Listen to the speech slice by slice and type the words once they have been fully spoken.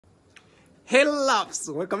Hey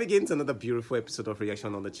loves, welcome again to another beautiful episode of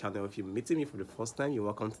Reaction on the channel. If you're meeting me for the first time, you're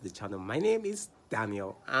welcome to the channel. My name is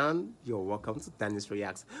Daniel and you're welcome to Daniel's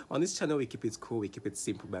Reacts. On this channel we keep it cool, we keep it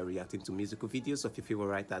simple by reacting to musical videos of your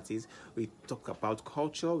favorite artists. We talk about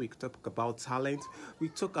culture, we talk about talent, we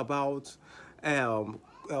talk about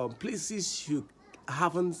places you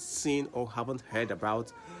haven't seen or haven't heard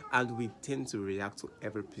about, and we tend to react to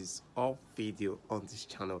every piece of video on this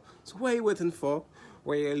channel. So what are you waiting for?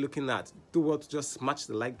 What are you looking at? Do what? Just smash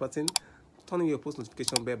the like button, turn on your post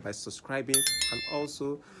notification bell by subscribing, and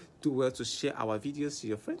also do well to share our videos to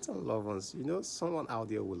your friends and loved ones. You know, someone out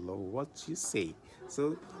there will love what you say.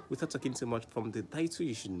 So without talking too much, from the title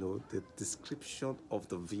you should know the description of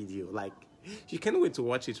the video. Like, you can't wait to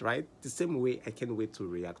watch it, right? The same way I can't wait to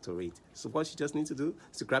react to it. So what you just need to do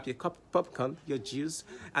is to grab your cup of popcorn, your juice,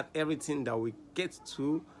 and everything that we get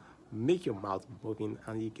to make your mouth moving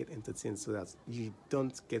and you get entertained, so that you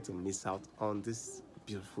don't get to miss out on this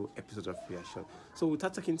beautiful episode of Reaction. So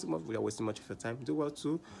without talking too much, without wasting much of your time, do well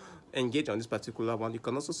to engage on this particular one. You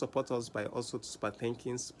can also support us by also super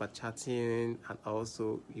thanking, super chatting, and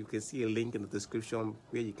also you can see a link in the description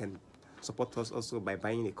where you can support us also by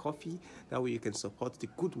buying a coffee. That way you can support the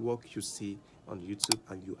good work you see on YouTube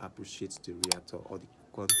and you appreciate the reactor or the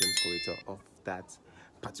content creator of that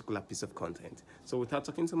particular piece of content. So without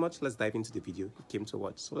talking too much, let's dive into the video you came to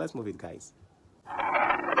watch. So let's move it, guys.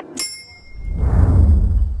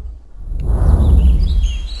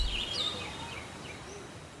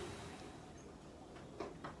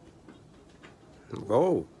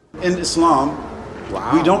 Go. In Islam,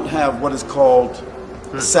 we don't have what is called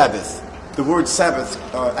Sabbath. The word Sabbath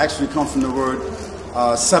actually comes from the word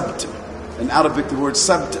Sabt. In Arabic, the word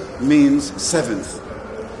Sabt means seventh.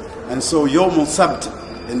 And so Yawm al-Sabt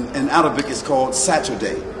in Arabic is called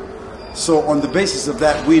Saturday. So on the basis of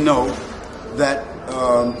that, we know that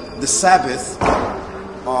the Sabbath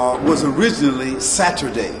was originally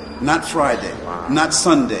Saturday, not Friday, not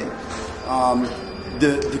Sunday.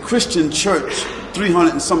 The Christian church,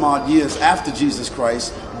 300 and some odd years after Jesus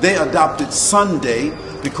Christ, they adopted Sunday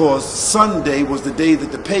because Sunday was the day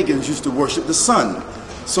that the pagans used to worship the sun.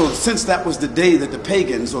 So since that was the day that the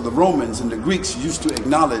pagans or the Romans and the Greeks used to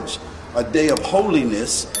acknowledge a day of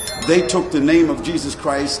holiness, they took the name of Jesus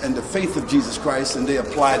Christ and the faith of Jesus Christ and they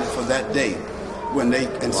applied it for that day.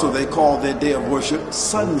 So they called their day of worship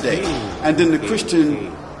Sunday. And then the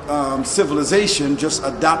Christian civilization just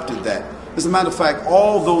adopted that. As a matter of fact,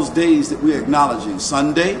 all those days that we're acknowledging,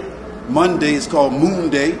 Sunday, Monday is called Moon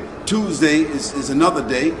Day, Tuesday is another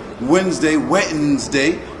day, Wednesday,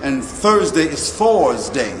 Wednesday, and Thursday is Thor's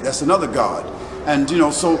Day. That's another god. And you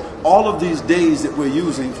know, so all of these days that we're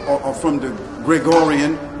using are from the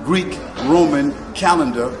Gregorian, Greek, Roman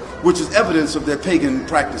calendar, which is evidence of their pagan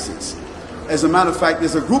practices. As a matter of fact,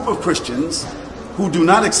 there's a group of Christians who do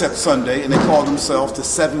not accept Sunday, and they call themselves the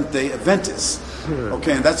Seventh-day Adventists.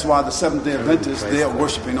 Okay, and that's why the Seventh-day Adventists, they are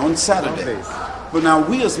worshiping on Saturday. But now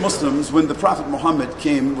we as Muslims, when the Prophet Muhammad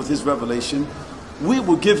came with his revelation, we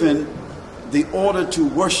were given the order to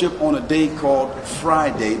worship on a day called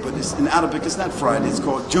Friday, but in Arabic it's not Friday, it's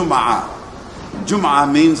called Jummah.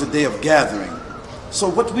 Jummah means a day of gathering. So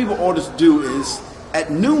what we were ordered to do is,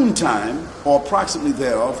 at noontime, or approximately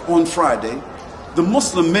thereof, on Friday, the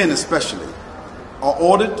Muslim men especially are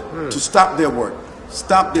ordered to stop their work,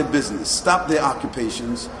 stop their business, stop their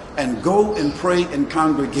occupations, and go and pray in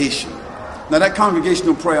congregation. Now that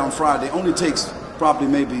congregational prayer on Friday only takes probably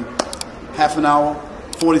maybe half an hour,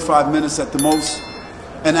 45 minutes at the most.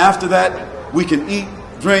 And after that, we can eat,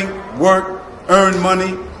 drink, work, earn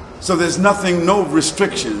money. So there's nothing, no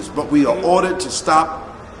restrictions, but we are ordered to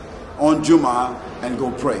stop on Jummah and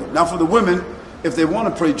go pray. Now for the women, if they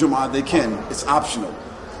want to pray Jummah, they can. It's optional.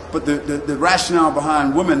 But the rationale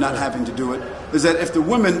behind women not having to do it is that if the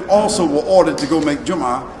women also were ordered to go make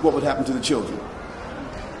Jummah, what would happen to the children?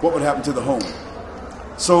 What would happen to the home?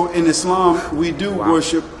 So in Islam, we do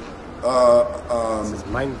worship This is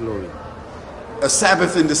mind-blowing. A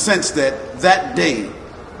Sabbath in the sense that that day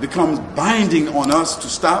becomes binding on us to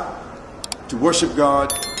stop, to worship God,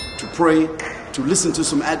 to pray, to listen to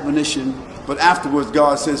some admonition. But afterwards,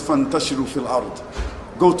 God says, فَانْتَشِرُوا فِي الْأَرْضِ.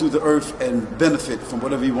 Go to the earth and benefit from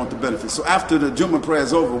whatever you want to benefit. So after the Jummah prayer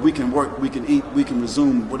is over, we can work, we can eat, we can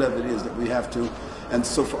resume whatever it is that we have to. And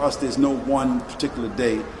so for us, there's no one particular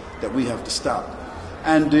day that we have to stop.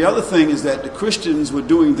 And the other thing is that the Christians were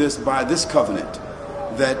doing this by this covenant,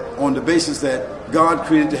 that on the basis that God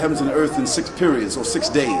created the heavens and the earth in 6 periods or 6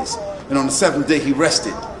 days, and on the 7th day he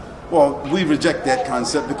rested. Well, we reject that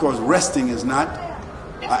concept because resting is not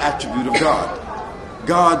an attribute of God.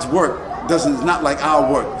 God's work It's not like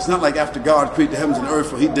our work. It's not like after God created the heavens and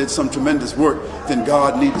earth, or he did some tremendous work, then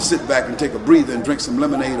God need to sit back and take a breather and drink some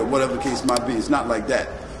lemonade or whatever the case might be. It's not like that.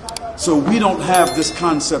 So we don't have this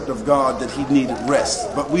concept of God that he needed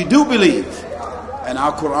rest. But we do believe, and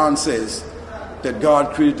our Quran says, that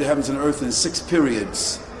God created the heavens and earth in 6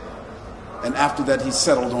 periods. And after that, he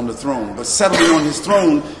settled on the throne. But settling on his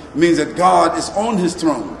throne means that God is on his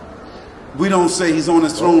throne. We don't say he's on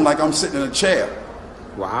his throne like I'm sitting in a chair.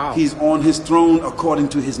 Wow. He's on his throne according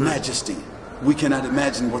to his majesty. We cannot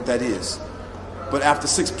imagine what that is. But after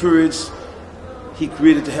 6 periods, he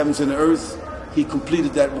created the heavens and the earth. He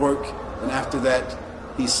completed that work. And after that,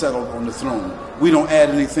 he settled on the throne. We don't add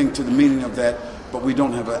anything to the meaning of that, but we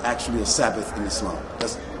don't have actually a Sabbath in Islam.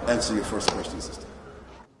 Let's answer your first question, sister.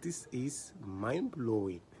 This is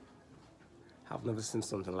mind-blowing. I've never seen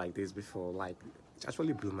something like this before. Like, it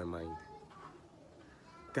actually blew my mind.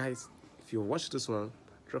 Guys, if you watch this one,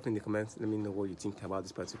 drop in the comments. Let me know what you think about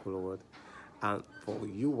this particular word. And for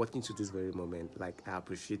you watching to this very moment, like, I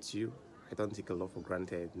appreciate you. I don't take a lot for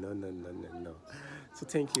granted. No. So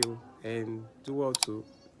thank you. And do well to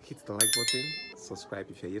hit the like button, subscribe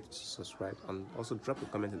if you're yet to subscribe, and also drop a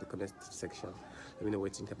comment in the comment section. Let me know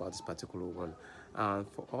what you think about this particular one. And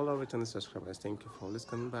for all our returning subscribers, thank you for always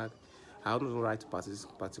coming back. I have no right to pass this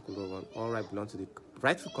particular one. All right, belong to the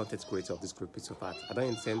rightful content creator of this great piece of art. I don't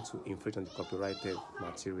intend to infringe on the copyrighted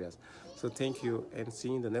materials. So thank you, and see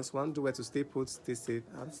you in the next one. Do well to stay put, stay safe,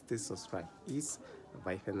 and stay subscribed.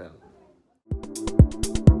 Bye for now.